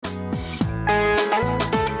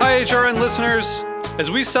HRN listeners.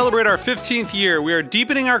 As we celebrate our 15th year, we are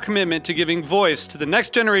deepening our commitment to giving voice to the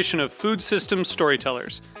next generation of food systems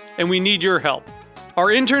storytellers, and we need your help. Our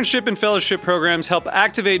internship and fellowship programs help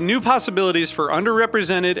activate new possibilities for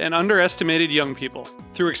underrepresented and underestimated young people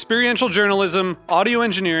through experiential journalism, audio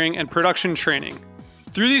engineering, and production training.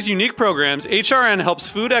 Through these unique programs, HRN helps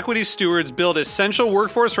food equity stewards build essential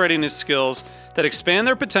workforce readiness skills that expand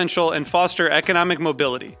their potential and foster economic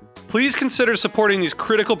mobility. Please consider supporting these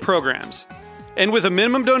critical programs. And with a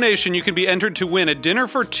minimum donation, you can be entered to win a dinner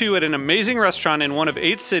for two at an amazing restaurant in one of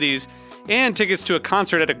 8 cities and tickets to a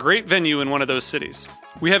concert at a great venue in one of those cities.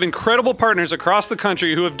 We have incredible partners across the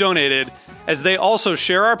country who have donated, as they also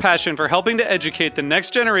share our passion for helping to educate the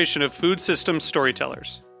next generation of food systems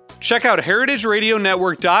storytellers. Check out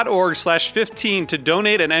heritageradionetwork.org/15 to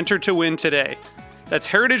donate and enter to win today. That's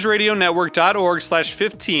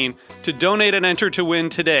heritageradionetwork.org/15 to donate and enter to win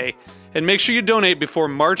today. And make sure you donate before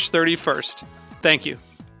March 31st. Thank you.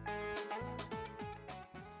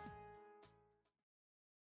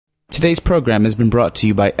 Today's program has been brought to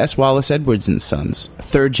you by S. Wallace Edwards & Sons,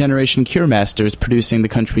 third-generation cure masters producing the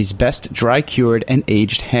country's best dry-cured and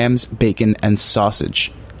aged hams, bacon, and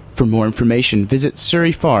sausage. For more information, visit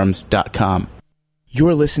surreyfarms.com.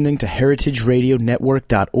 You're listening to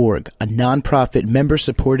heritageradionetwork.org, a nonprofit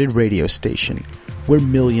member-supported radio station. We're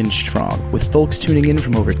millions strong, with folks tuning in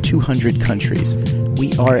from over 200 countries.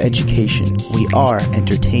 We are education. We are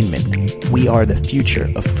entertainment. We are the future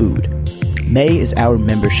of food. May is our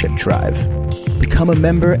membership drive. Become a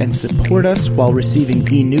member and support us while receiving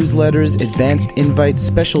e-newsletters, advanced invites,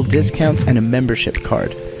 special discounts, and a membership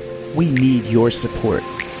card. We need your support.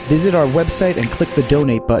 Visit our website and click the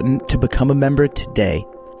donate button to become a member today.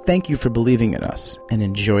 Thank you for believing in us, and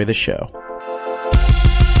enjoy the show.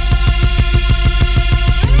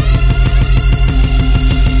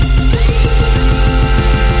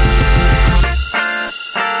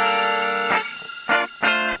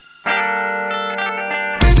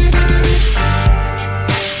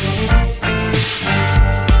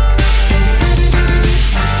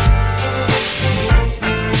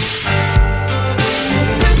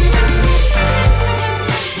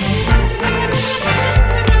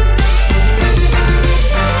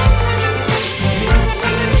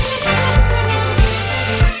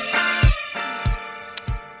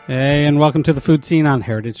 Hey, and welcome to the Food Scene on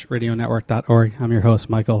heritageradionetwork.org. I'm your host,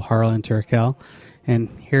 Michael Harlan Turkel, and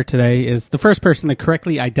here today is the first person to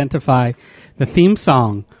correctly identify the theme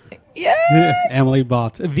song. Yay! Emilie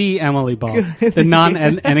Baltz, the Emilie Baltz, the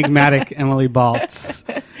non-enigmatic Emilie Baltz.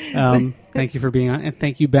 Thank you for being on, and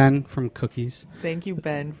thank you, Ben, from Cookies. Thank you,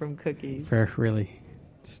 Ben, from Cookies. For really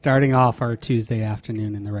starting off our Tuesday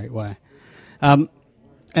afternoon in the right way.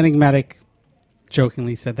 Enigmatic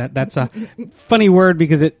jokingly said that. That's a funny word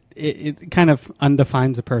because it kind of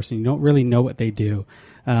undefines a person. You don't really know what they do.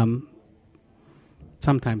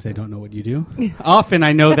 Sometimes I don't know what you do. Often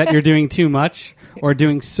I know that you're doing too much or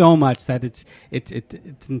doing so much that it's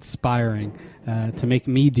inspiring to make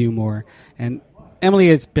me do more. And Emilie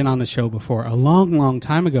has been on the show before a long, long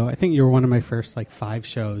time ago. I think you were one of my first 5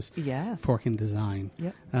 shows. Yeah. Fork and Design.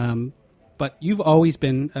 Yep. But you've always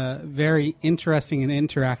been a very interesting and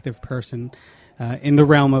interactive person in the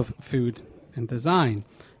realm of food and design.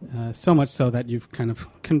 So much so that you've kind of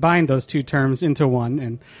combined those two terms into one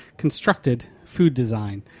and constructed food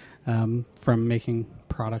design, from making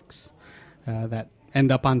products that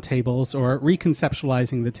end up on tables or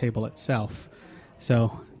reconceptualizing the table itself.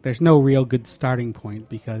 So there's no real good starting point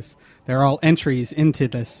because they're all entries into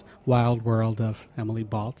this wild world of Emilie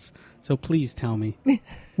Baltz. So please tell me,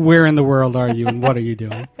 where in the world are you and what are you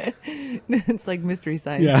doing? It's like Mystery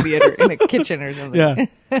Science Theater in a kitchen or something.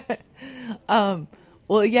 Yeah.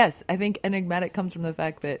 Well, yes, I think enigmatic comes from the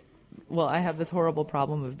fact that, I have this horrible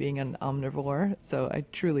problem of being an omnivore, so I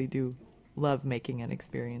truly do love making and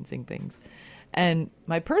experiencing things. And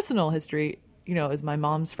my personal history, is my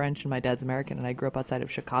mom's French and my dad's American, and I grew up outside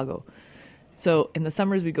of Chicago. So in the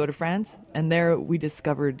summers, we'd go to France, and there we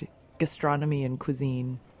discovered gastronomy and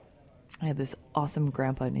cuisine. I had this awesome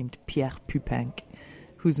grandpa named Pierre Pupinck,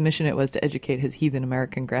 whose mission it was to educate his heathen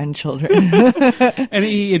American grandchildren. And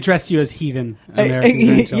he addressed you as heathen American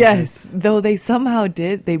grandchildren. Yes, though they somehow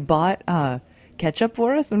did. They bought ketchup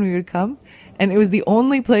for us when we would come. And it was the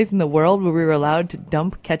only place in the world where we were allowed to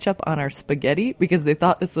dump ketchup on our spaghetti because they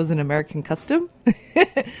thought this was an American custom.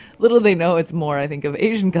 Little they know it's more, I think, of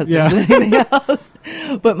Asian customs than anything else.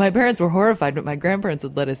 But my parents were horrified, but my grandparents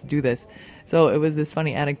would let us do this. So it was this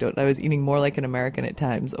funny anecdote. I was eating more like an American at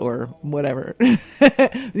times or whatever. I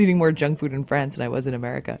was eating more junk food in France than I was in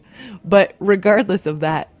America. But regardless of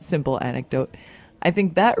that simple anecdote, I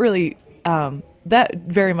think that really that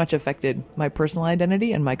very much affected my personal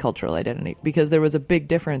identity and my cultural identity, because there was a big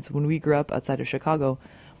difference when we grew up outside of Chicago.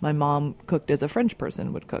 My mom cooked as a French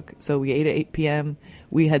person would cook. So we ate at 8 p.m.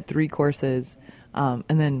 We had 3 courses. And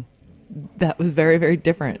then that was very, very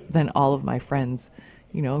different than all of my friends,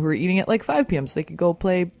 who were eating at like 5 p.m. so they could go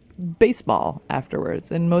play baseball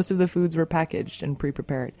afterwards. And most of the foods were packaged and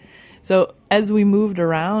pre-prepared. So as we moved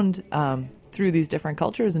around through these different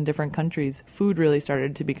cultures and different countries, food really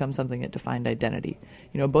started to become something that defined identity,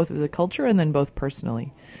 both as a culture and then both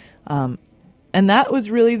personally. And that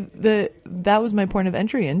was really that was my point of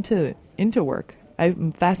entry into work.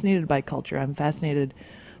 I'm fascinated by culture. I'm fascinated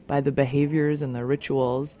by the behaviors and the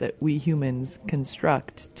rituals that we humans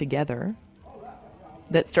construct together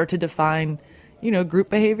that start to define, group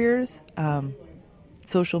behaviors,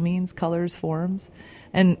 social means, colors, forms.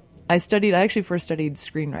 And I actually first studied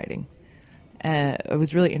screenwriting. I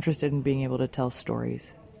was really interested in being able to tell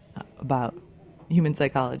stories about human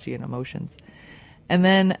psychology and emotions. And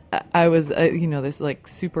then I was, this like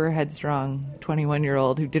super headstrong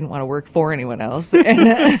 21-year-old who didn't want to work for anyone else.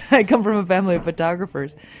 And I come from a family of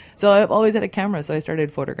photographers. So I've always had a camera. So I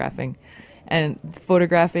started photographing. And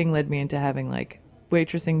photographing led me into having like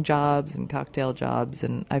waitressing jobs and cocktail jobs.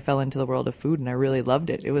 And I fell into the world of food and I really loved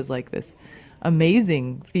it. It was like this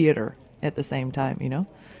amazing theater at the same time,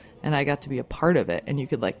 and I got to be a part of it, and you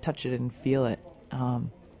could like touch it and feel it.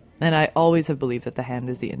 And I always have believed that the hand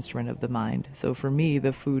is the instrument of the mind. So for me,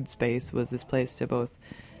 the food space was this place to both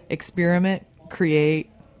experiment,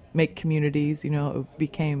 create, make communities. It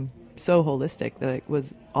became so holistic that it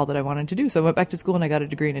was all that I wanted to do. So I went back to school and I got a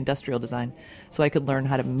degree in industrial design so I could learn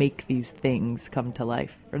how to make these things come to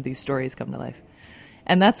life, or these stories come to life.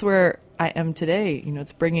 And that's where I am today.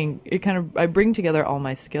 I bring together all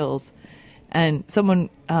my skills. And someone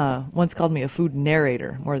once called me a food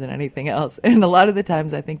narrator more than anything else. And a lot of the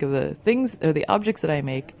times I think of the things or the objects that I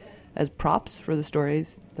make as props for the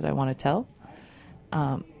stories that I want to tell.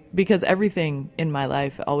 Because everything in my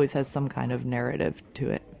life always has some kind of narrative to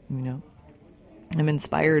it, I'm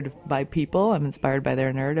inspired by people. I'm inspired by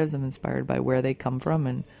their narratives. I'm inspired by where they come from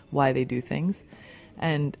and why they do things.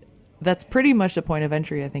 And that's pretty much the point of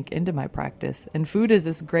entry, I think, into my practice. And food is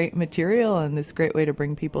this great material and this great way to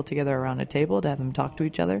bring people together around a table, to have them talk to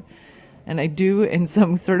each other. And I do, in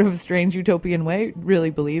some sort of strange utopian way, really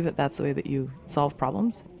believe that that's the way that you solve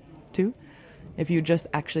problems, too. If you just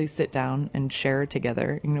actually sit down and share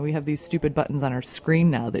together. We have these stupid buttons on our screen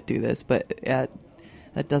now that do this, but that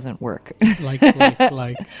doesn't work. Like,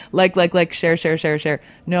 share.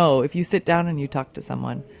 No, if you sit down and you talk to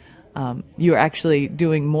someone, you're actually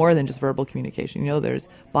doing more than just verbal communication. There's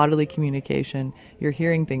bodily communication. You're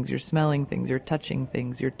hearing things, you're smelling things, you're touching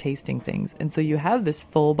things, you're tasting things. And so you have this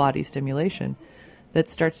full body stimulation that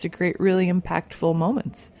starts to create really impactful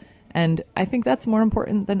moments. And I think that's more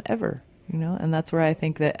important than ever, and that's where I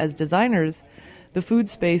think that as designers, the food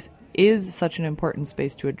space is such an important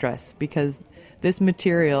space to address, because this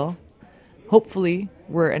material, hopefully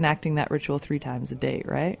we're enacting that ritual 3 times a day,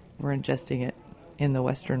 right? We're ingesting it in the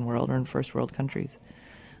Western world or in first world countries.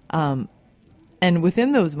 And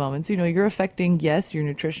within those moments, you're affecting, yes, your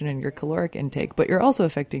nutrition and your caloric intake, but you're also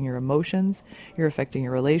affecting your emotions, you're affecting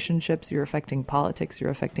your relationships, you're affecting politics, you're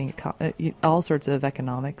affecting all sorts of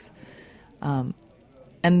economics.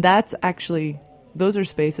 And that's actually, those are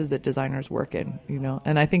spaces that designers work in,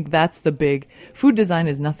 and I think that's the big, food design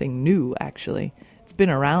is nothing new, actually. It's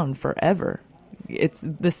been around forever. It's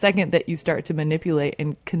the second that you start to manipulate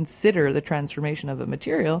and consider the transformation of a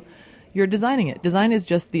material, you're designing it. Design is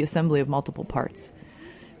just the assembly of multiple parts,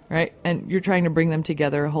 right? And you're trying to bring them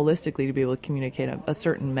together holistically to be able to communicate a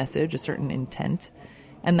certain message, a certain intent.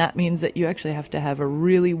 And that means that you actually have to have a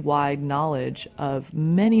really wide knowledge of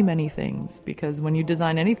many, many things. Because when you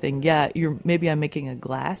design anything, maybe I'm making a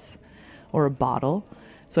glass or a bottle.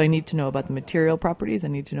 So I need to know about the material properties. I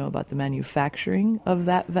need to know about the manufacturing of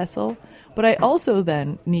that vessel. But I also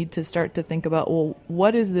then need to start to think about, well,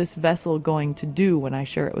 what is this vessel going to do when I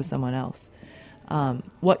share it with someone else?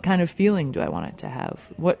 What kind of feeling do I want it to have?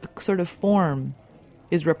 What sort of form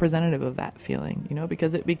is representative of that feeling?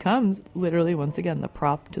 Because it becomes literally, once again, the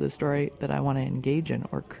prop to the story that I want to engage in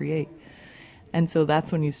or create. And so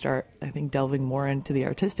that's when you start, I think, delving more into the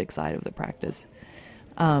artistic side of the practice.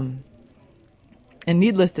 And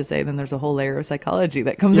needless to say, then there's a whole layer of psychology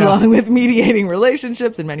that comes along with mediating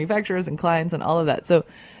relationships and manufacturers and clients and all of that. So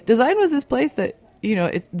design was this place that,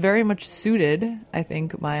 it very much suited, I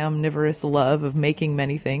think, my omnivorous love of making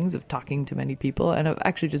many things, of talking to many people, and of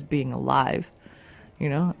actually just being alive.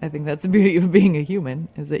 I think that's the beauty of being a human,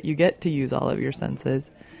 is that you get to use all of your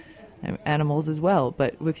senses, animals as well.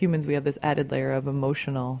 But with humans, we have this added layer of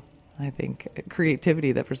emotional I think,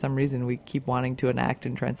 creativity that for some reason we keep wanting to enact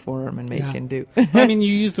and transform and make and do. I mean,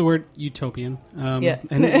 you used the word utopian. And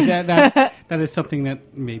that is something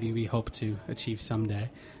that maybe we hope to achieve someday.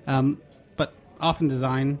 But often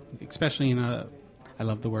design, especially in I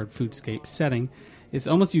love the word foodscape setting, is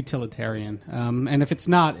almost utilitarian. And if it's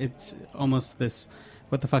not, it's almost this,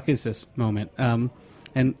 what the fuck is this moment? And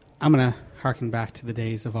I'm going to harken back to the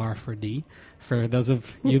days of R4D. For those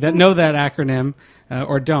of you that know that acronym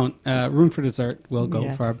or don't, Room for Dessert, Will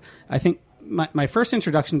Goldfarb. Yes. I think my first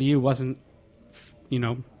introduction to you wasn't,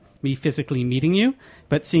 me physically meeting you,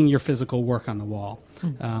 but seeing your physical work on the wall.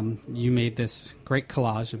 You made this great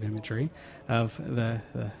collage of imagery of the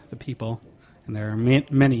people, and there are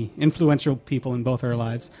many influential people in both our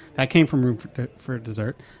lives that came from Room for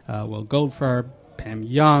Dessert. Will Goldfarb, Pam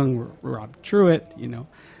Young, Rob Truitt,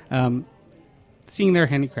 seeing their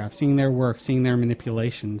handicraft, seeing their work, seeing their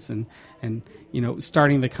manipulations, and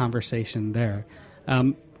starting the conversation there.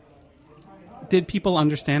 Did people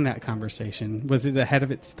understand that conversation? Was it ahead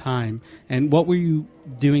of its time? And what were you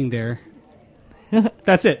doing there?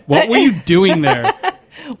 That's it. What were you doing there?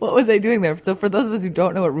 What was I doing there? So for those of us who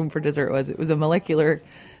don't know what Room for Dessert was, it was a molecular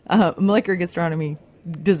gastronomy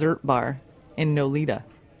dessert bar in Nolita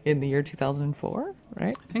in the year 2004,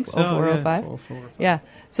 right? I think so. 0405? Yeah.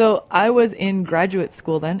 So I was in graduate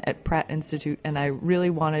school then at Pratt Institute, and I really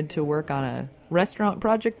wanted to work on a restaurant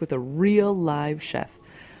project with a real live chef.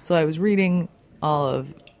 So I was reading all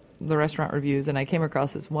of the restaurant reviews, and I came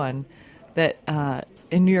across this one that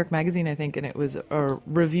in New York Magazine, I think, and it was a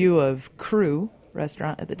review of Crew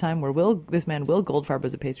restaurant at the time where this man Will Goldfarb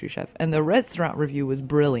was a pastry chef, and the restaurant review was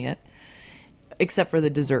brilliant, except for the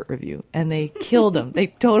dessert review, and they killed him. They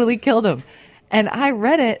totally killed him. And I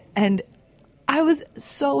read it, and I was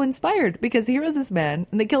so inspired because here was this man,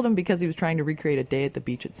 and they killed him because he was trying to recreate a day at the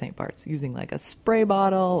beach at St. Bart's using like a spray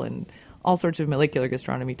bottle and all sorts of molecular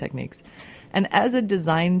gastronomy techniques. And as a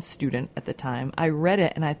design student at the time, I read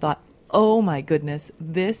it and I thought, oh my goodness,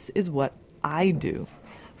 this is what I do.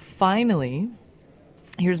 Finally,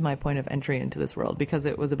 here's my point of entry into this world, because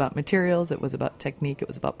it was about materials, it was about technique, it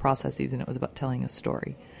was about processes, and it was about telling a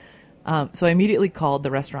story. So I immediately called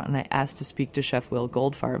the restaurant and I asked to speak to Chef Will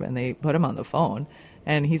Goldfarb, and they put him on the phone.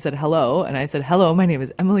 And he said, hello. And I said, hello, my name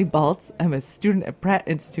is Emilie Baltz. I'm a student at Pratt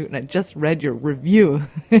Institute, and I just read your review.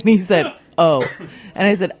 And he said, oh. And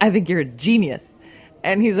I said, I think you're a genius.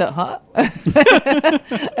 And he said, huh? I said,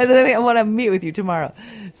 I think I want to meet with you tomorrow.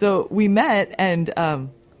 So we met, and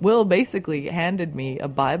Will basically handed me a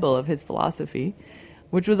Bible of his philosophy,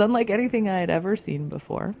 which was unlike anything I had ever seen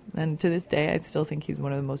before. And to this day, I still think he's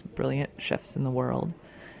one of the most brilliant chefs in the world.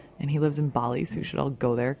 And he lives in Bali, so you should all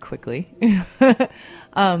go there quickly.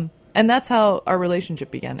 And that's how our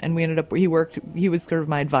relationship began. And we ended up, he was sort of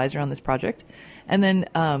my advisor on this project. And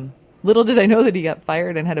then little did I know that he got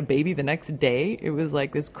fired and had a baby the next day. It was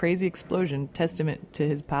like this crazy explosion, testament to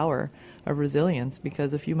his power of resilience,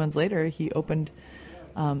 because a few months later, he opened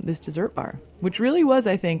this dessert bar, which really was,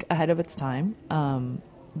 I think, ahead of its time.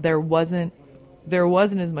 There wasn't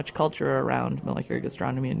as much culture around molecular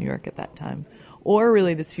gastronomy in New York at that time, or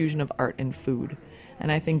really this fusion of art and food.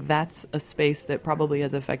 And I think that's a space that probably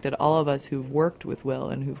has affected all of us who've worked with Will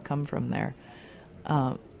and who've come from there.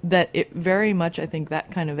 That it very much, I think, that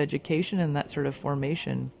kind of education and that sort of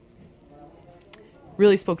formation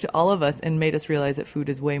really spoke to all of us and made us realize that food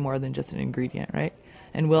is way more than just an ingredient, right?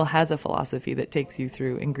 And Will has a philosophy that takes you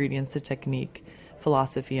through ingredients to technique,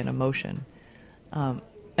 philosophy, and emotion.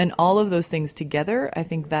 And all of those things together, I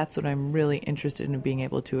think that's what I'm really interested in being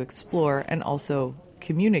able to explore and also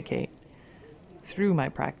communicate through my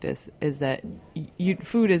practice, is that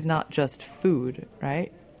food is not just food,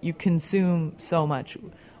 right? You consume so much.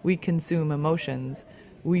 We consume emotions.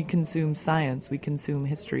 We consume science. We consume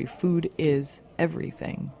history. Food is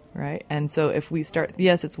everything, right? And so if we start,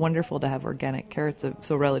 yes, it's wonderful to have organic carrots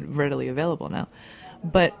so readily available now,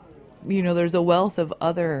 but there's a wealth of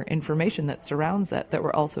other information that surrounds that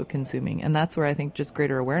we're also consuming. And that's where I think just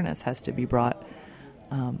greater awareness has to be brought.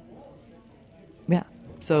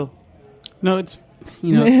 So. No, it's,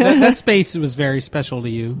 that space was very special to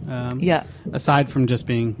you. Yeah. Aside from just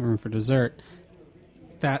being Room for Dessert,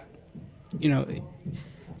 that,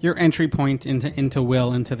 your entry point into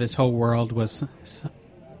Will, into this whole world was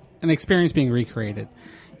an experience being recreated.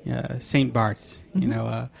 St. Bart's,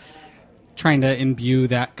 trying to imbue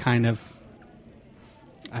that kind of,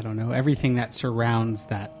 I don't know, everything that surrounds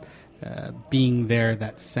that, being there,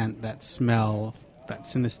 that scent, that smell, that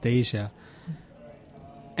synesthesia.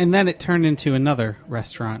 And then it turned into another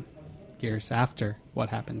restaurant years after What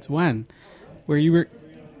Happens When, where you were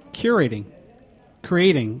creating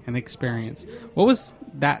an experience. What was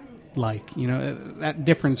that like? That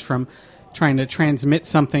difference from trying to transmit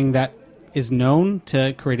something that is known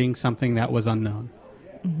to creating something that was unknown.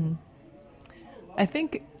 Mm-hmm. I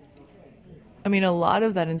think, a lot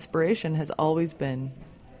of that inspiration has always been,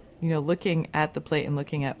 looking at the plate and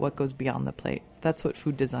looking at what goes beyond the plate. That's what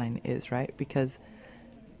food design is, right? Because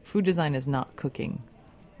food design is not cooking.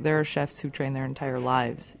 There are chefs who train their entire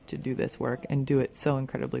lives to do this work and do it so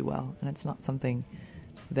incredibly well. And it's not something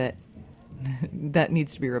that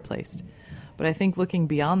needs to be replaced. But I think looking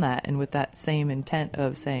beyond that and with that same intent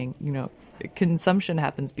of saying, consumption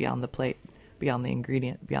happens beyond the plate, beyond the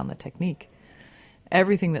ingredient, beyond the technique.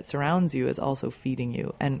 Everything that surrounds you is also feeding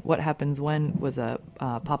you. And What Happens When was a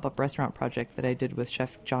pop-up restaurant project that I did with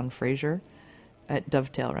Chef John Fraser at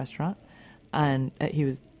Dovetail Restaurant. And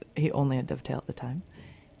he only had Dovetail at the time.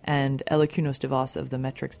 And Ella DeVos of the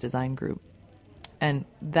Metrics Design Group. And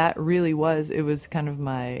that really it was kind of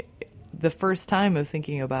the first time of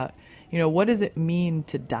thinking about, what does it mean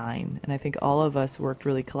to dine? And I think all of us worked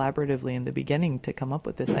really collaboratively in the beginning to come up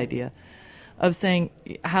with this idea of saying,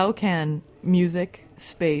 how can music,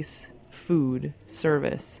 space, food,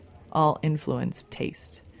 service all influence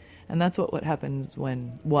taste? And that's what Happens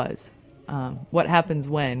When was. What happens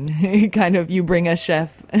when kind of you bring a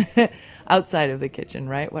chef outside of the kitchen,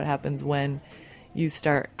 right? What happens when you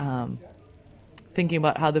start thinking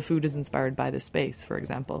about how the food is inspired by the space, for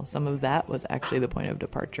example. Some of that was actually the point of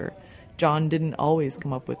departure. John didn't always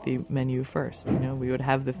come up with the menu first. We would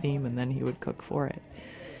have the theme and then he would cook for it.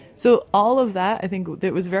 So all of that, I think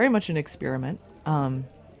it was very much an experiment. And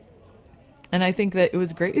I think that it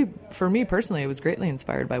was for me personally, it was greatly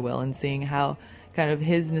inspired by Will and seeing how kind of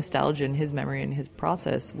his nostalgia and his memory and his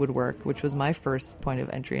process would work, which was my first point of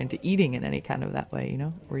entry into eating in any kind of that way,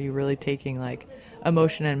 where you're really taking like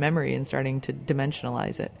emotion and memory and starting to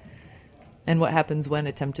dimensionalize it. And What Happens When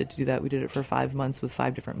attempted to do that. We did it for 5 months with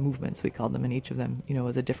 5 different movements, we called them, and each of them,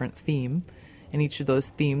 was a different theme. And each of those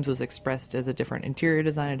themes was expressed as a different interior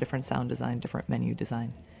design, a different sound design, different menu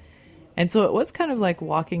design. And so it was kind of like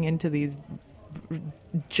walking into these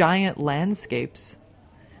giant landscapes,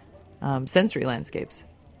 sensory landscapes,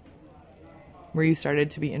 where you started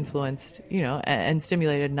to be influenced, and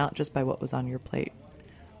stimulated not just by what was on your plate,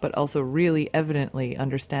 but also really evidently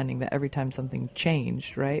understanding that every time something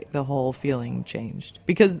changed, right, the whole feeling changed.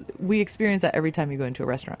 Because we experience that every time you go into a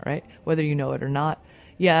restaurant, right? Whether you know it or not.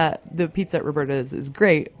 Yeah, the pizza at Roberta's is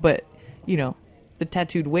great, but, the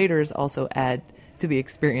tattooed waiters also add to the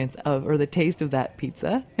experience or the taste of that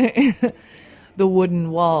pizza. The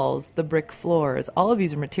wooden walls, the brick floors, all of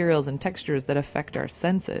these are materials and textures that affect our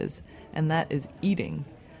senses, and that is eating.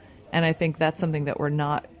 And I think that's something that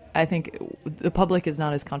I think the public is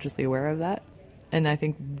not as consciously aware of that. And I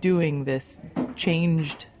think doing this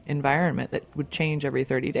changed environment that would change every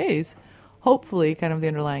 30 days, hopefully kind of the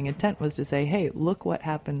underlying intent was to say, hey, look what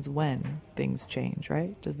happens when things change,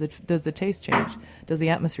 right? Does the taste change? Does the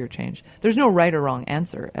atmosphere change? There's no right or wrong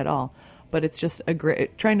answer at all, but it's just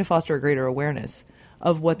trying to foster a greater awareness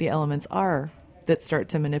of what the elements are that start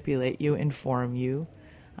to manipulate you, inform you,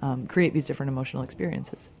 create these different emotional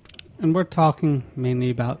experiences. And we're talking mainly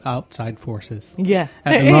about outside forces at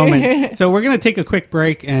the moment. So we're going to take a quick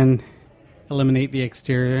break and eliminate the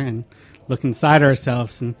exterior and look inside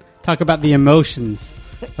ourselves and talk about the emotions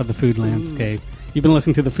of the food landscape. You've been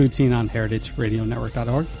listening to The Food Scene on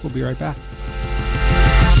heritageradionetwork.org. We'll be right back.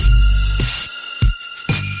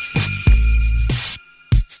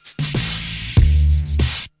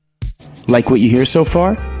 Like what you hear so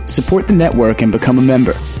far? Support the network and become a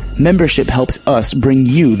member. Membership helps us bring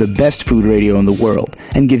you the best food radio in the world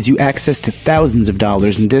and gives you access to thousands of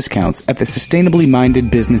dollars in discounts at the sustainably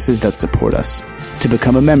minded businesses that support us. To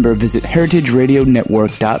become a member, visit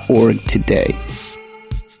heritageradionetwork.org today.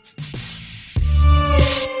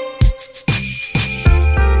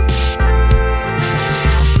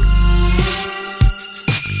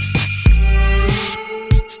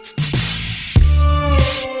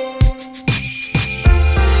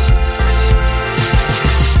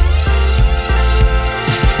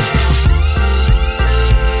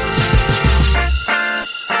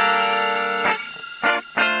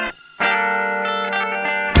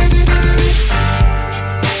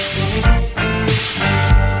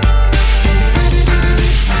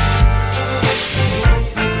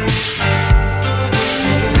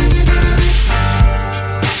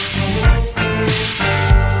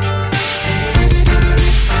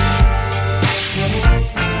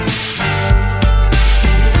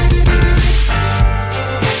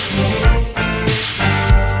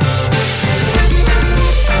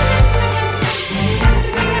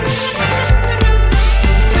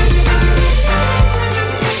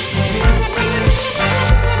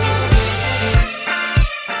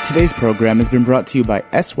 Today's program has been brought to you by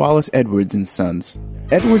S. Wallace Edwards & Sons.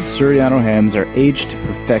 Edwards Suriano hams are aged to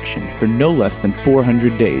perfection for no less than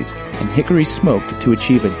 400 days and hickory smoked to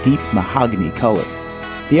achieve a deep mahogany color.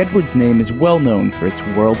 The Edwards name is well known for its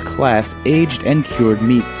world-class aged and cured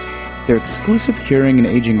meats. Their exclusive curing and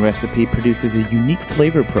aging recipe produces a unique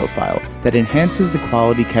flavor profile that enhances the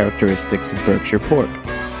quality characteristics of Berkshire pork.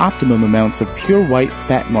 Optimum amounts of pure white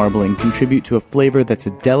fat marbling contribute to a flavor that's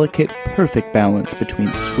a delicate, perfect balance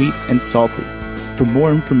between sweet and salty. For more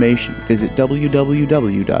information, visit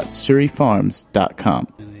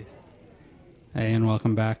www.surreyfarms.com. Hey, and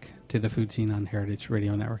welcome back to the Food Scene on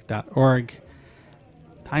heritageradionetwork.org.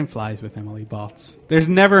 Time flies with Emilie Baltz. There's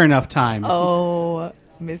never enough time. Oh,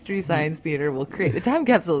 Mystery Science Theater will create a time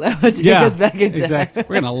capsule that will take us back in time. Exactly.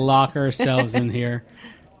 We're going to lock ourselves in here.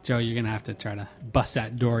 Joe, you're going to have to try to bust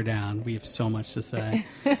that door down. We have so much to say.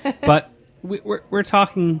 But we're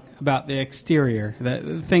talking about the exterior,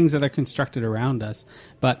 the things that are constructed around us.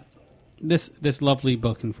 But this lovely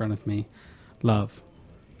book in front of me, L.O.V.E,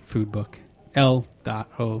 food book, L.O.V.E.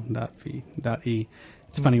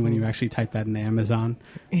 It's funny when you actually type that into Amazon.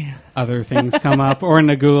 Yeah. Other things come up, or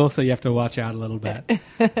into Google, so you have to watch out a little bit.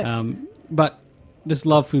 But this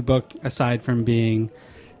L.O.V.E food book, aside from being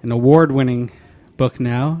an award-winning book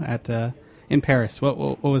now in Paris,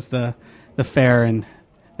 what was the fair and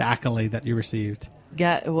the accolade that you received?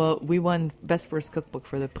 Yeah, well, we won Best First Cookbook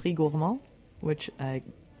for the Prix Gourmand, which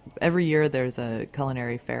every year there's a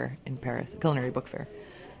culinary fair in Paris, a culinary book fair.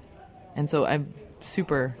 And so I'm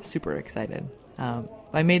super, super excited.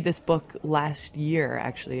 I made this book last year,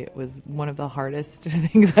 actually. It was one of the hardest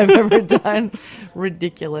things I've ever done.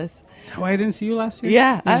 Ridiculous. Is that why I didn't see you last year?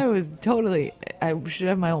 Yeah, I was totally... I should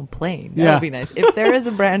have my own plane. That would be nice. If there is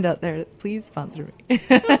a brand out there, please sponsor me.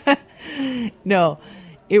 No,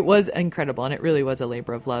 it was incredible, and it really was a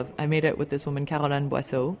labor of love. I made it with this woman, Caroline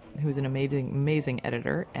Boisseau, who's an amazing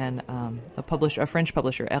editor, and a French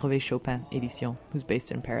publisher, L.O.V.E Chopin Édition, who's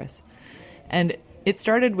based in Paris. And it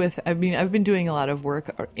started with, I've been doing a lot of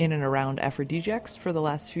work in and around aphrodisiacs for the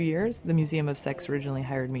last few years. The Museum of Sex originally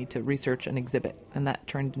hired me to research an exhibit, and that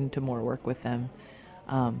turned into more work with them.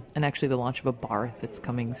 And actually the launch of a bar that's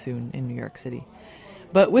coming soon in New York City.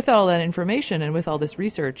 But with all that information and with all this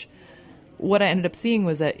research, what I ended up seeing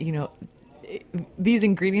was that, these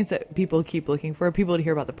ingredients that people keep looking for, people would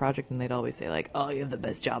hear about the project and they'd always say like, oh, you have the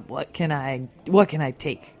best job. What can I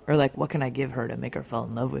take? Or like, what can I give her to make her fall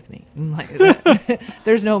in love with me?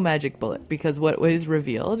 There's no magic bullet, because what is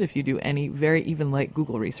revealed, if you do any very even light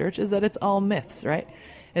Google research, is that it's all myths, right?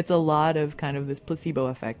 It's a lot of kind of this placebo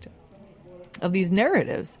effect of these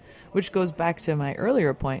narratives, which goes back to my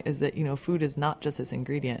earlier point, is that, food is not just this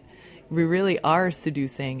ingredient. We really are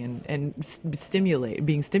seducing and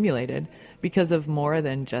being stimulated because of more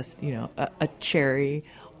than just, a cherry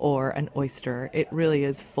or an oyster. It really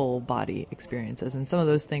is full body experiences. And some of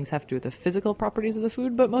those things have to do with the physical properties of the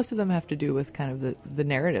food, but most of them have to do with kind of the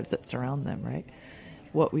narratives that surround them, right?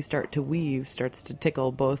 What we start to weave starts to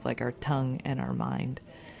tickle both like our tongue and our mind.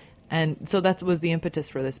 And so that was the impetus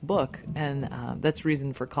for this book. And that's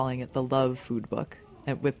reason for calling it the L.O.V.E food book,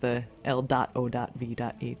 with the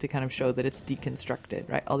L.O.V.E to kind of show that it's deconstructed,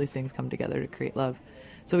 right? All these things come together to create love.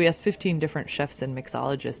 So we asked 15 different chefs and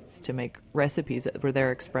mixologists to make recipes that were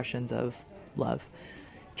their expressions of love,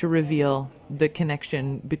 to reveal the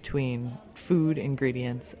connection between food,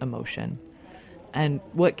 ingredients, emotion. And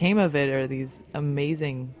what came of it are these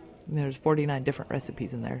amazing, there's 49 different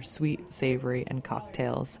recipes in there, sweet, savory, and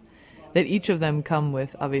cocktails, that each of them come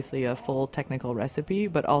with obviously a full technical recipe,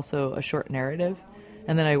 but also a short narrative.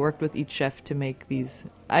 And then I worked with each chef to make these,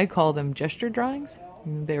 I call them gesture drawings.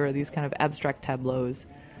 They were these kind of abstract tableaus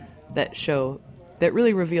that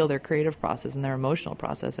really reveal their creative process and their emotional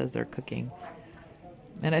process as they're cooking.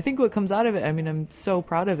 And I think what comes out of it, I'm so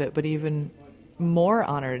proud of it, but even more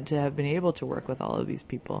honored to have been able to work with all of these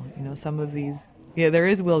people. Some of these, there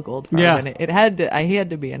is Will Goldfarb in it. He had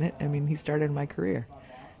to be in it. He started my career.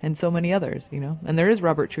 And so many others, And there is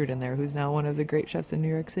Robert Trude in there, who's now one of the great chefs in New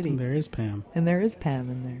York City. And there is Pam. And there is Pam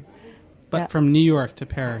in there. But from New York to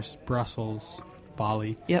Paris, Brussels,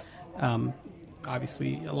 Bali. Yep.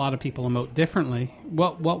 Obviously, a lot of people emote differently.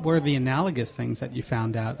 What were the analogous things that you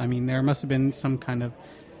found out? There must have been some kind of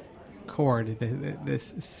chord,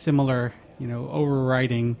 this similar,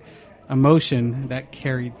 overriding emotion that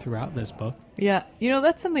carried throughout this book. Yeah.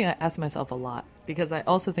 That's something I ask myself a lot, because I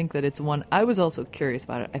also think that it's one, I was also curious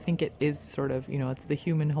about it. I think it is sort of, it's the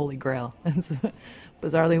human holy grail. It's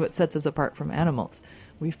bizarrely what sets us apart from animals.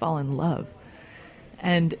 We fall in love.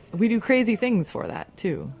 And we do crazy things for that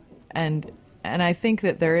too. And I think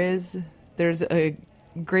that there's a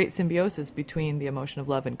great symbiosis between the emotion of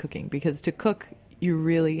love and cooking, because to cook, you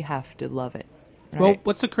really have to love it. Right? Well,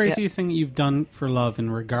 what's the craziest thing you've done for love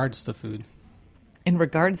in regards to food? In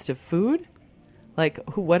regards to food? Like,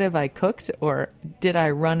 what have I cooked? Or did I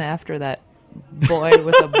run after that boy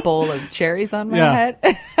with a bowl of cherries on my head?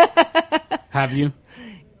 Have you?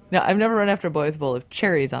 No, I've never run after a boy with a bowl of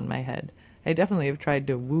cherries on my head. I definitely have tried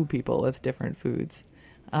to woo people with different foods.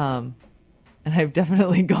 And I've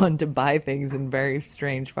definitely gone to buy things in very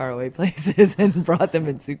strange, faraway places and brought them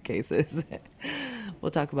in suitcases.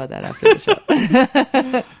 We'll talk about that after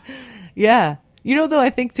the show. Yeah. You know, though, I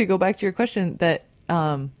think, to go back to your question, that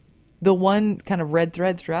the one kind of red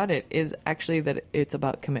thread throughout it is actually that it's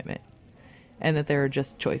about commitment and that there are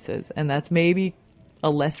just choices. And that's maybe a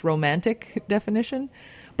less romantic definition.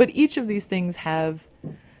 But each of these things have,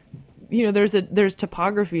 you know, there's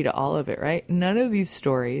topography to all of it, right? None of these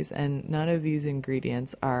stories and none of these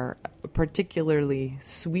ingredients are particularly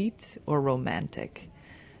sweet or romantic.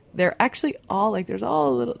 They're actually all like, there's a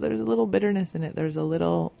little bitterness in it. There's a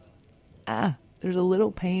little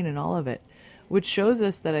pain in all of it, which shows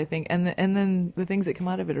us that, I think, and then the things that come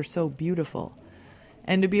out of it are so beautiful.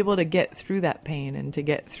 And to be able to get through that pain and to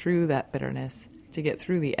get through that bitterness, to get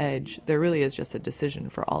through the edge, there really is just a decision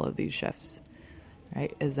for all of these chefs,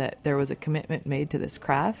 right? Is that there was a commitment made to this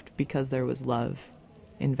craft because there was love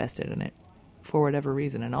invested in it for whatever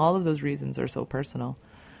reason. And all of those reasons are so personal.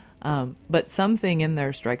 But something in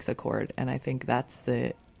there strikes a chord. And I think that's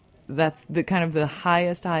the kind of the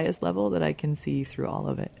highest level that I can see through all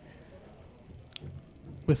of it.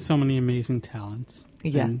 With so many amazing talents.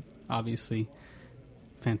 Yeah. And obviously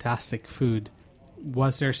fantastic food.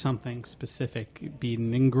 Was there something specific, be it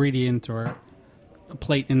an ingredient or a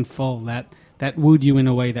plate in full, that wooed you in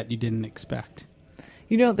a way that you didn't expect?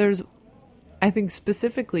 You know, I think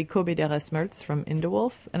specifically Kobe de Resmerts from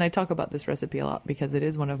Indewolf, and I talk about this recipe a lot because it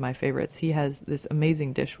is one of my favorites. He has this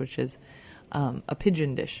amazing dish, which is a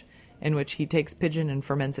pigeon dish, in which he takes pigeon and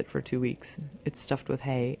ferments it for 2 weeks. It's stuffed with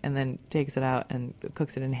hay, and then takes it out and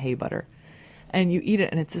cooks it in hay butter. And you eat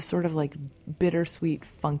it, and it's this sort of like bittersweet,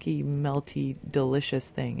 funky, melty, delicious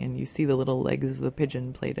thing. And you see the little legs of the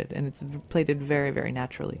pigeon plated, and it's plated very, very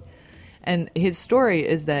naturally. And his story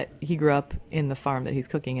is that he grew up in the farm that he's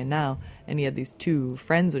cooking in now, and he had these 2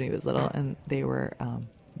 friends when he was little, and they were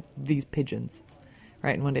these pigeons,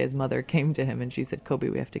 right? And one day his mother came to him, and she said, "Kobe,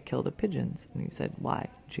 we have to kill the pigeons." And he said, "Why?"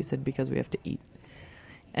 She said, "Because we have to eat."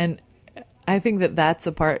 And I think that that's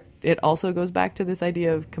a part. It also goes back to this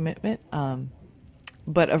idea of commitment,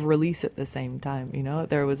 but of release at the same time. You know,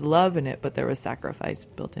 there was love in it, but there was sacrifice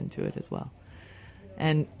built into it as well.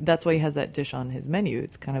 And that's why he has that dish on his menu.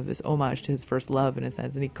 It's kind of this homage to his first love in a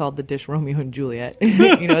sense. And he called the dish Romeo and Juliet.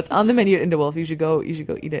 You know, it's on the menu at Indewolf. You should go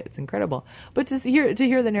eat it. It's incredible. But to hear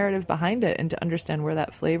the narrative behind it and to understand where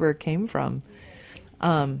that flavor came from,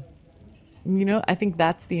 you know, I think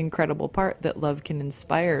that's the incredible part, that love can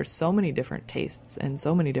inspire so many different tastes and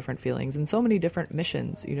so many different feelings and so many different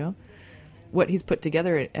missions. You know, what he's put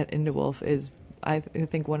together at Indewolf is, I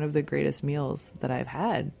think, one of the greatest meals that I've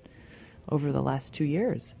had over the last 2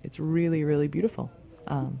 years. It's really, really beautiful.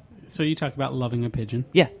 So you talk about loving a pigeon.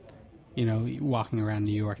 Yeah. You know, walking around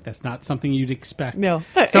New York, that's not something you'd expect. No.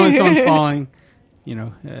 Someone falling, you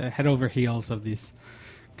know, head over heels of this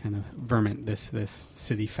kind of vermin, this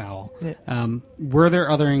city fowl. Yeah. Were there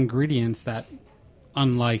other ingredients that,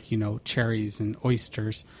 unlike, you know, cherries and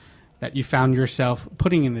oysters, that you found yourself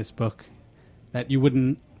putting in this book that you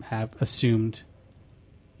wouldn't have assumed,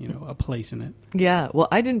 you know, a place in it? Yeah, well,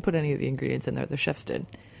 I didn't put any of the ingredients in there. The chefs did.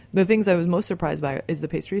 The things I was most surprised by is the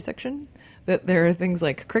pastry section. That there are things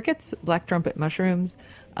like crickets, black trumpet mushrooms,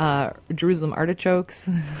 Jerusalem artichokes.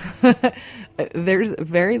 There's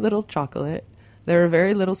very little chocolate. There are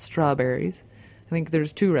very little strawberries. I think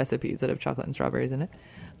there's 2 recipes that have chocolate and strawberries in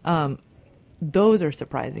it. Those are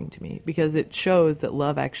surprising to me because it shows that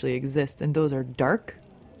love actually exists, and those are dark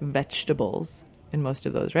vegetables in most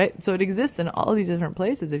of those, right? So it exists in all of these different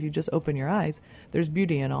places. If you just open your eyes, there's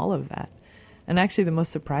beauty in all of that. And actually the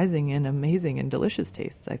most surprising and amazing and delicious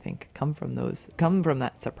tastes, I think, come from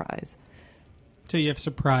that surprise. So you have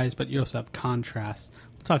surprise, but you also have contrast.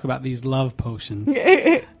 We'll talk about these love potions.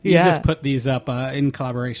 Yeah. You just put these up in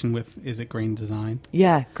collaboration with, is it Grain Design?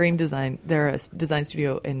 Yeah, Grain Design. They're a design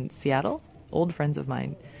studio in Seattle, old friends of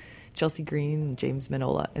mine, Chelsea Green and James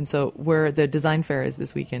Minola. And so the design fair is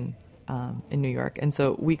this weekend in New York. And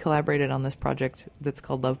so we collaborated on this project that's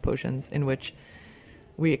called Love Potions, in which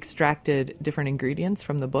we extracted different ingredients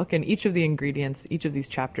from the book. And each of the ingredients, each of these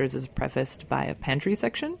chapters is prefaced by a pantry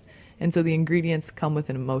section. And so the ingredients come with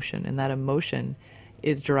an emotion, and that emotion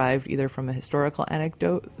is derived either from a historical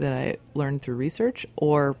anecdote that I learned through research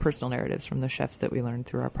or personal narratives from the chefs that we learned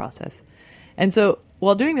through our process. And so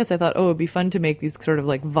while doing this, I thought, it would be fun to make these sort of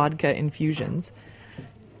like vodka infusions.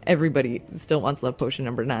 Everybody still wants Love Potion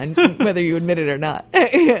number 9, whether you admit it or not.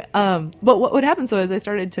 But what would happen, so as I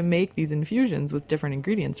started to make these infusions with different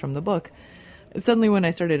ingredients from the book, suddenly when I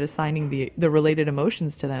started assigning the related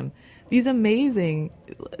emotions to them, these amazing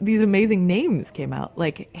names came out,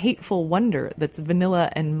 like Hateful Wonder, that's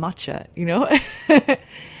vanilla and matcha, you know?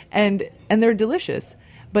 and they're delicious,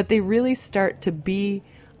 but they really start to be,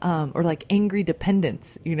 or like Angry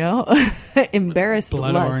Dependence, you know? Embarrassed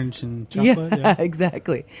Blood Lust. orange and chocolate. Yeah,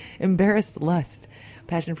 exactly. Embarrassed Lust.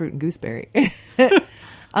 Passion fruit and gooseberry.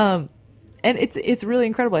 And it's really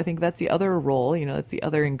incredible. I think that's the other role, you know, it's the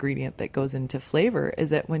other ingredient that goes into flavor, is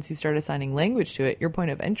that once you start assigning language to it, your point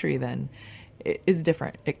of entry then is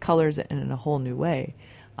different. It colors it in a whole new way.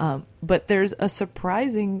 But there's a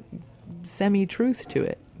surprising semi-truth to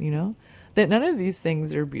it, you know, that none of these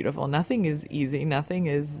things are beautiful. Nothing is easy. Nothing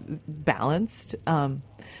is balanced.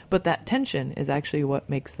 But that tension is actually what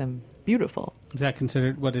makes them beautiful. Is that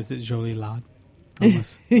considered, what is it, Jolie Lade?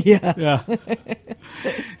 Almost. Yeah.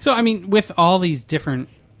 So, I mean, with all these different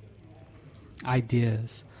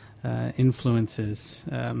ideas, influences,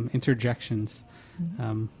 interjections,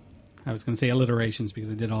 I was going to say alliterations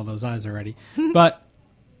because I did all those I's already, but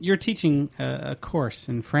you're teaching a course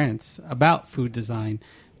in France about food design.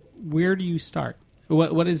 Where do you start?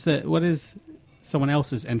 What is someone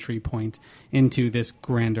else's entry point into this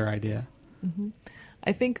grander idea? Mm-hmm.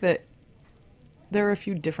 I think that there are a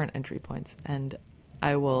few different entry points, and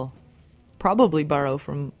I will probably borrow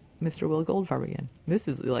from Mr. Will Goldfarb again. This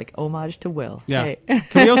is like homage to Will. Yeah. Hey.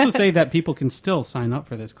 Can we also say that people can still sign up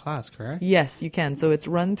for this class, correct? Yes, you can. So it's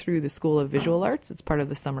run through the School of Visual Arts. It's part of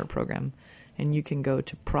the summer program. And you can go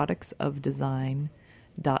to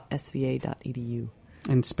productsofdesign.sva.edu.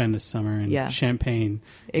 And spend a summer in Champagne,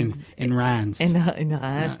 in Reims. In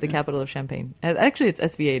Reims, the capital of Champagne. Actually, it's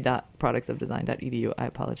sva.productsofdesign.edu. I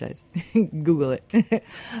apologize. Google it.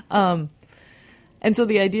 And so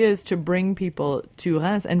the idea is to bring people to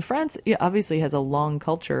Reims. And France obviously has a long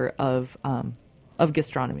culture of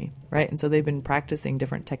gastronomy, right? And so they've been practicing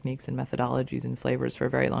different techniques and methodologies and flavors for a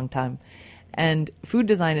very long time. And food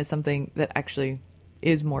design is something that actually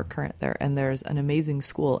is more current there. And there's an amazing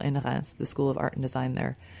school in Reims, the School of Art and Design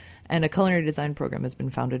there. And a culinary design program has been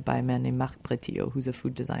founded by a man named Marc Bretillo, who's a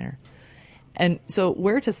food designer. And so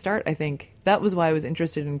where to start, I think, that was why I was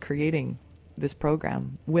interested in creating this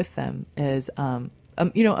program with them, is,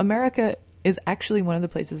 America is actually one of the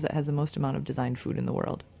places that has the most amount of designed food in the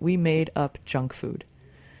world. We made up junk food.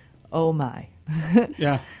 Oh, my.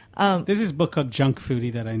 Yeah. This is a book called Junk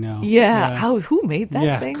Foodie that I know. Yeah. Who made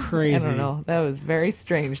that thing? Yeah, crazy. I don't know. That was very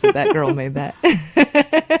strange that girl made that.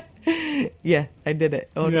 Yeah, I did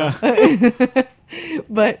it. Oh, yeah. No.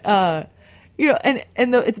 But,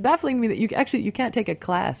 and though it's baffling to me that you can't take a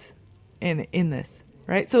class in this,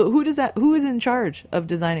 right? So who is in charge of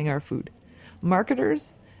designing our food?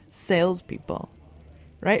 Marketers, salespeople,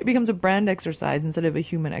 right? It becomes a brand exercise instead of a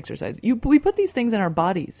human exercise. We put these things in our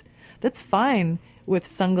bodies. That's fine with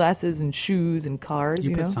sunglasses and shoes and cars.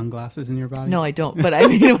 You put sunglasses in your body? No, I don't. But I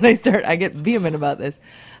mean, when I get vehement about this.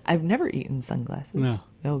 I've never eaten sunglasses. No.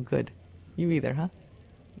 Oh, good. You either, huh?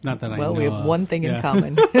 Not that I know. Well, we have one thing in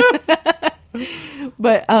common.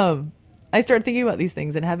 But I started thinking about these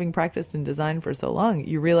things, and having practiced in design for so long,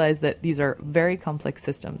 you realize that these are very complex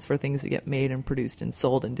systems for things to get made and produced and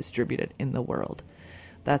sold and distributed in the world.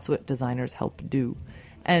 That's what designers help do.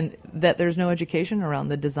 And that there's no education around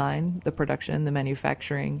the design, the production, the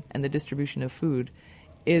manufacturing, and the distribution of food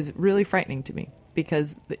is really frightening to me,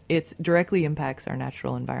 because it directly impacts our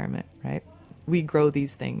natural environment, right? We grow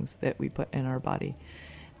these things that we put in our body.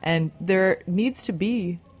 And there needs to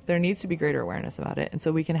be greater awareness about it. And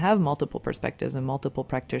so we can have multiple perspectives and multiple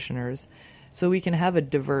practitioners, so we can have a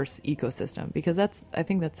diverse ecosystem, because I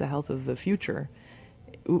think that's the health of the future.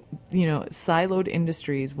 Siloed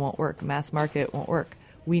industries won't work. Mass market won't work.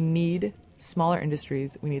 We need smaller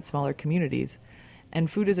industries. We need smaller communities. And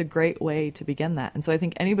food is a great way to begin that. And so I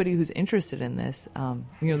think anybody who's interested in this,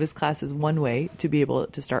 this class is one way to be able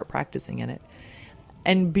to start practicing in it.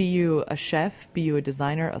 And be you a chef, be you a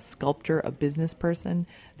designer, a sculptor, a business person,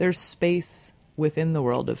 there's space within the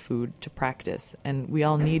world of food to practice. And we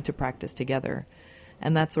all need to practice together.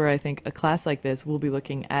 And that's where I think a class like this will be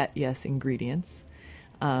looking at, yes, ingredients,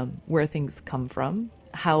 where things come from,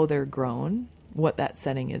 how they're grown, what that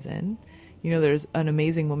setting is in. There's an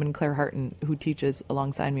amazing woman, Claire Harton, who teaches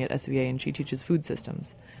alongside me at SVA, and she teaches food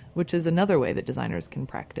systems, which is another way that designers can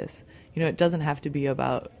practice. It doesn't have to be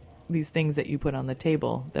about, these things that you put on the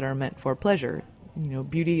table that are meant for pleasure. You know,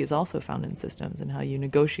 beauty is also found in systems, and how you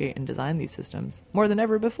negotiate and design these systems more than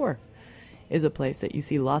ever before is a place that you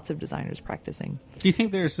see lots of designers practicing. Do you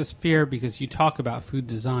think there's this fear, because you talk about food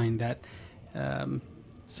design, that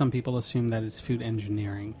some people assume that it's food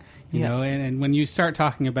engineering, you know, and when you start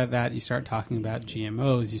talking about that, you start talking about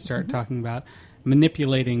GMOs, you start talking about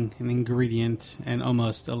manipulating an ingredient and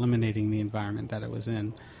almost eliminating the environment that it was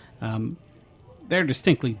in. They're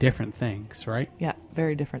distinctly different things, right? Yeah,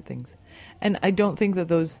 very different things. And I don't think that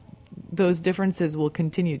those differences will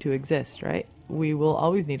continue to exist, right? We will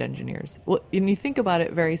always need engineers. Well, and you think about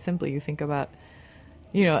it very simply. You think about,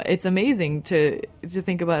 you know, it's amazing to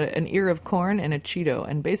think about an ear of corn and a Cheeto.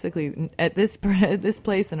 And basically, at this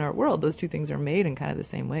place in our world, those two things are made in kind of the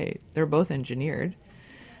same way. They're both engineered.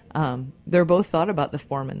 They're both thought about the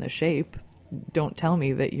form and the shape. Don't tell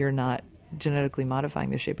me that you're not genetically modifying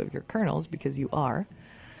the shape of your kernels, because you are.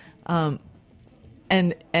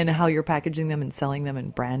 And how you're packaging them and selling them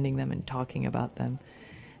and branding them and talking about them.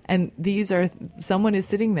 And these are, someone is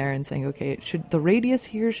sitting there and saying, okay, the radius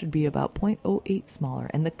here should be about 0.08 smaller.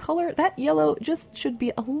 And the color, that yellow just should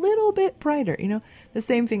be a little bit brighter. You know, the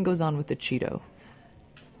same thing goes on with the Cheeto.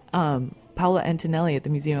 Paola Antonelli at the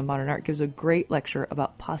Museum of Modern Art gives a great lecture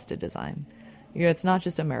about pasta design. You know, it's not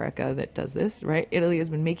just America that does this, right? Italy has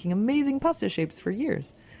been making amazing pasta shapes for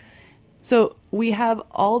years. So we have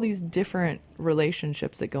all these different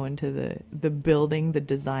relationships that go into the building, the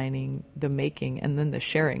designing, the making, and then the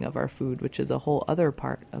sharing of our food, which is a whole other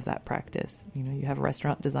part of that practice. You know, you have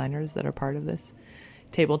restaurant designers that are part of this,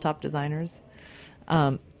 tabletop designers.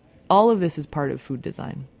 All of this is part of food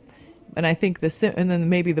design. And I think and then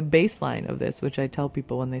maybe the baseline of this, which I tell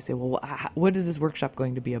people when they say, well, what is this workshop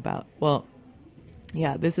going to be about? Well,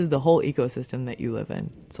 yeah, this is the whole ecosystem that you live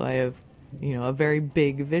in. So I have, you know, a very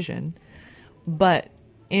big vision. But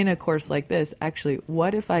in a course like this, actually,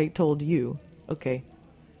 what if I told you, okay,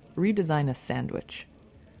 redesign a sandwich?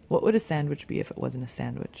 What would a sandwich be if it wasn't a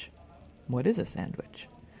sandwich? What is a sandwich?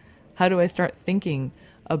 How do I start thinking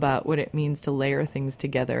about what it means to layer things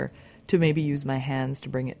together, to maybe use my hands to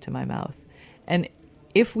bring it to my mouth? And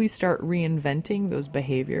if we start reinventing those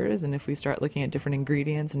behaviors, and if we start looking at different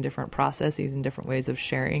ingredients and different processes and different ways of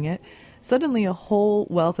sharing it, suddenly a whole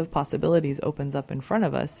wealth of possibilities opens up in front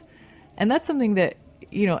of us. And that's something that,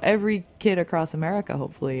 you know, every kid across America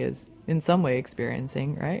hopefully is in some way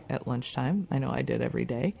experiencing, right? At lunchtime. I know I did every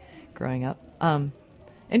day growing up. And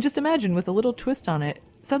just imagine, with a little twist on it,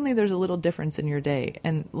 suddenly there's a little difference in your day.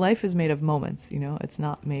 And life is made of moments, you know, it's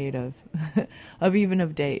not made of even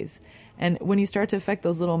of days. And when you start to affect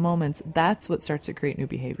those little moments, that's what starts to create new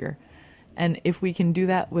behavior. And if we can do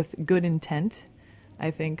that with good intent,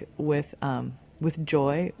 I think with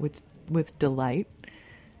joy, with delight,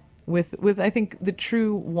 with I think the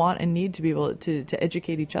true want and need to be able to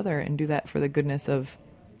educate each other and do that for the goodness of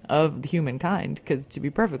humankind. Because to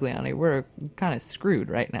be perfectly honest, we're kind of screwed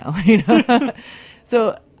right now, you know.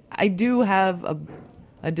 So I do have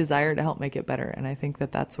a desire to help make it better, and I think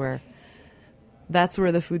that's where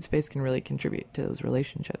the food space can really contribute to those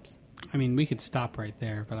relationships. I mean, we could stop right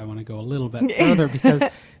there, but I want to go a little bit further, because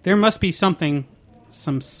there must be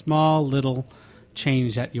some small little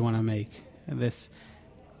change that you want to make.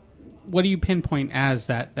 What do you pinpoint as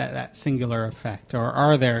that singular effect, or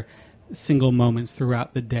are there single moments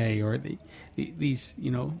throughout the day, or these,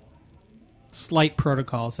 you know, slight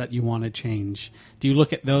protocols that you want to change? Do you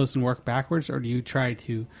look at those and work backwards, or do you try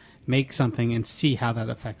to make something and see how that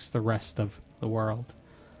affects the rest of the world?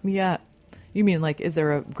 Yeah. You mean, like, is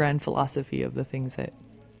there a grand philosophy of the things that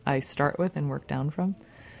I start with and work down from?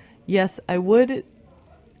 Yes, I would.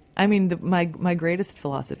 I mean, my greatest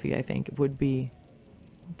philosophy, I think, would be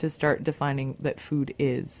to start defining that food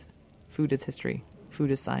is history,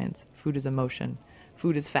 food is science, food is emotion,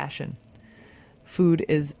 food is fashion, food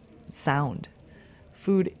is sound,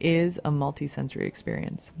 food is a multi-sensory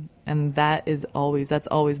experience. And that's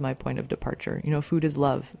always my point of departure. You know, food is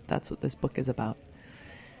love. That's what this book is about.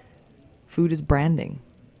 Food is branding.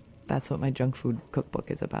 That's what my junk food cookbook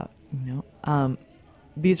is about. You know,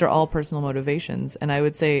 these are all personal motivations. And I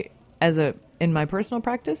would say, in my personal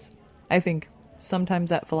practice, I think sometimes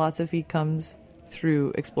that philosophy comes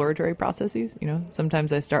through exploratory processes. You know,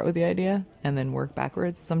 sometimes I start with the idea and then work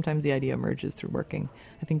backwards. Sometimes the idea emerges through working.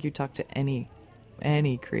 I think you talk to any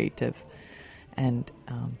creative, and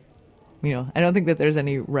you know, I don't think that there's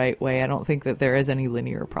any right way. I don't think that there is any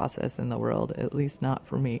linear process in the world, at least not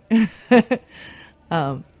for me.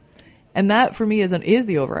 And that for me is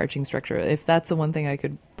the overarching structure. If that's the one thing I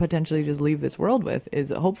could potentially just leave this world with, is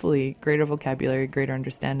hopefully greater vocabulary, greater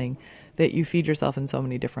understanding that you feed yourself in so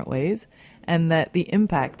many different ways, and that the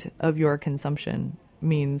impact of your consumption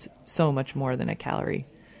means so much more than a calorie.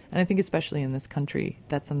 And I think especially in this country,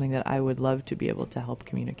 that's something that I would love to be able to help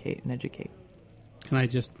communicate and educate. Can I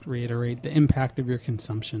just reiterate the impact of your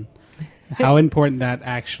consumption? How important that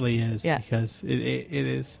actually is, because it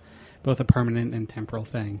is both a permanent and temporal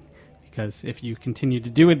thing. Because if you continue to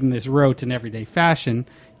do it in this rote and everyday fashion,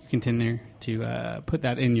 you continue to put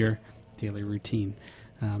that in your daily routine.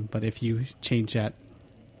 But if you change that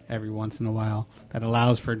every once in a while, that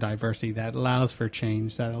allows for diversity, that allows for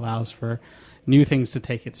change, that allows for new things to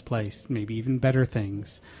take its place, maybe even better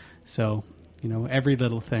things. So, every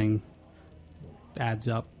little thing adds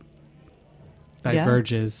up,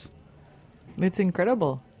 diverges. Yeah. It's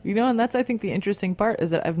incredible. And that's, I think, the interesting part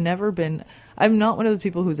is that I'm not one of the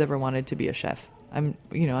people who's ever wanted to be a chef. I'm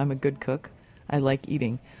a good cook. I like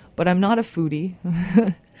eating, but I'm not a foodie.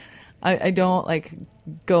 I don't like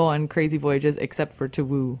go on crazy voyages except for to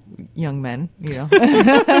woo young men,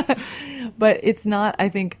 But it's not, I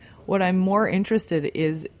think what I'm more interested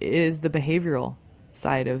is the behavioral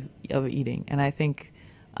side of eating. And I think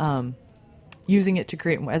using it to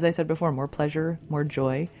create, as I said before, more pleasure, more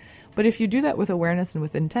joy. But if you do that with awareness and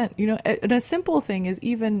with intent, and a simple thing is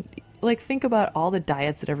even like think about all the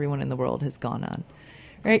diets that everyone in the world has gone on,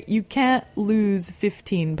 right? You can't lose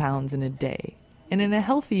 15 pounds in a day. And in a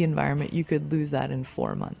healthy environment, you could lose that in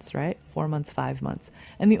 4 months, right? 4 months, 5 months.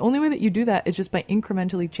 And the only way that you do that is just by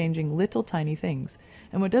incrementally changing little tiny things.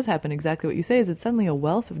 And what does happen, exactly what you say, is that suddenly a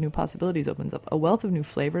wealth of new possibilities opens up, a wealth of new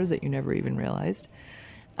flavors that you never even realized.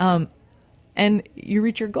 And you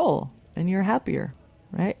reach your goal and you're happier,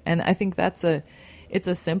 right? And I think it's a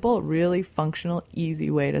simple, really functional,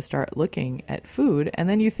 easy way to start looking at food. And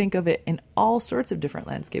then you think of it in all sorts of different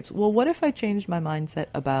landscapes. Well, what if I changed my mindset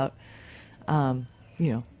about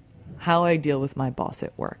how I deal with my boss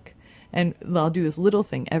at work? And I'll do this little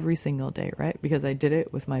thing every single day, right? Because I did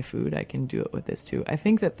it with my food, I can do it with this too. I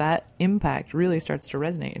think that impact really starts to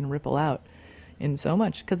resonate and ripple out in so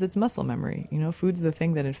much, because it's muscle memory. Food's the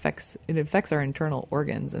thing that affects our internal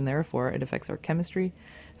organs, and therefore it affects our chemistry,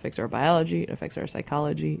 affects our biology, it affects our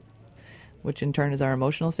psychology, which in turn is our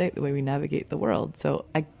emotional state, the way we navigate the world. So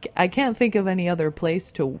I can't think of any other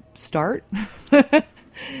place to start.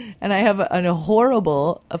 And I have a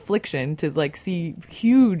horrible affliction to see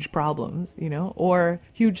huge problems, or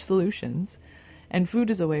huge solutions. And food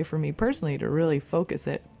is a way for me personally to really focus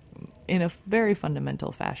it in a very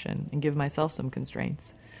fundamental fashion and give myself some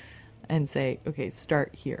constraints and say, okay,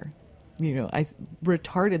 start here. I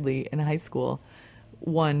retardedly in high school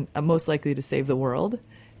won Most Likely to Save the World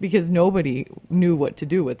because nobody knew what to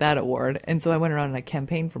do with that award. And so I went around and I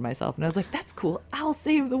campaigned for myself and I was like, that's cool. I'll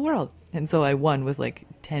save the world. And so I won with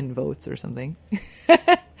 10 votes or something.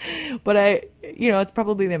 But it's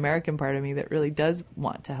probably the American part of me that really does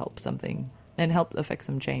want to help something and help affect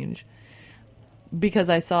some change, because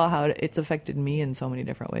I saw how it's affected me in so many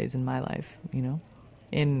different ways in my life,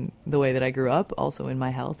 in the way that I grew up, also in my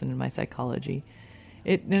health and in my psychology.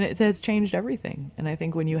 And it has changed everything. And I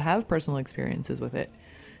think when you have personal experiences with it,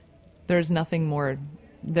 there's nothing more,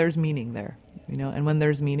 there's meaning there, and when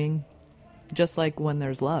there's meaning, just like when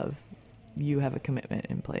there's love, you have a commitment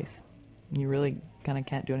in place. You really kind of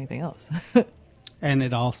can't do anything else. And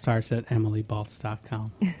it all starts at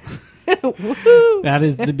EmilieBaltz.com. That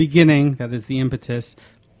is the beginning. That is the impetus.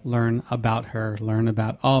 Learn about her. Learn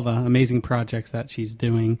about all the amazing projects that she's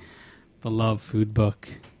doing. The L.O.V.E. food book.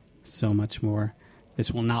 So much more.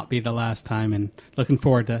 This will not be the last time, and looking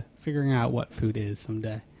forward to figuring out what food is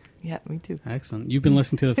someday. Yeah, me too. Excellent. You've been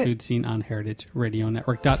listening to The Food Scene on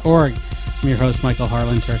heritageradionetwork.org. I'm your host, Michael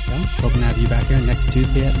Harlan Turco. Hoping to have you back here next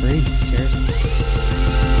Tuesday at 3. Cheers.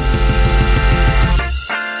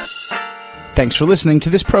 Thanks for listening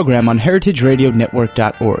to this program on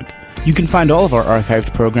heritageradionetwork.org. You can find all of our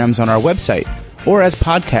archived programs on our website or as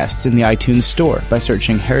podcasts in the iTunes Store by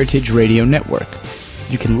searching Heritage Radio Network.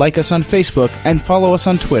 You can like us on Facebook and follow us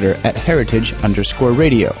on Twitter at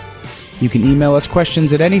 @heritage_radio. You can email us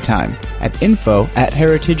questions at any time at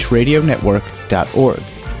info@heritageradionetwork.org.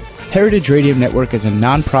 Heritage Radio Network is a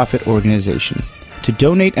non-profit organization. To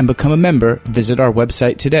donate and become a member, visit our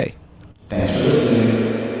website today. Thanks for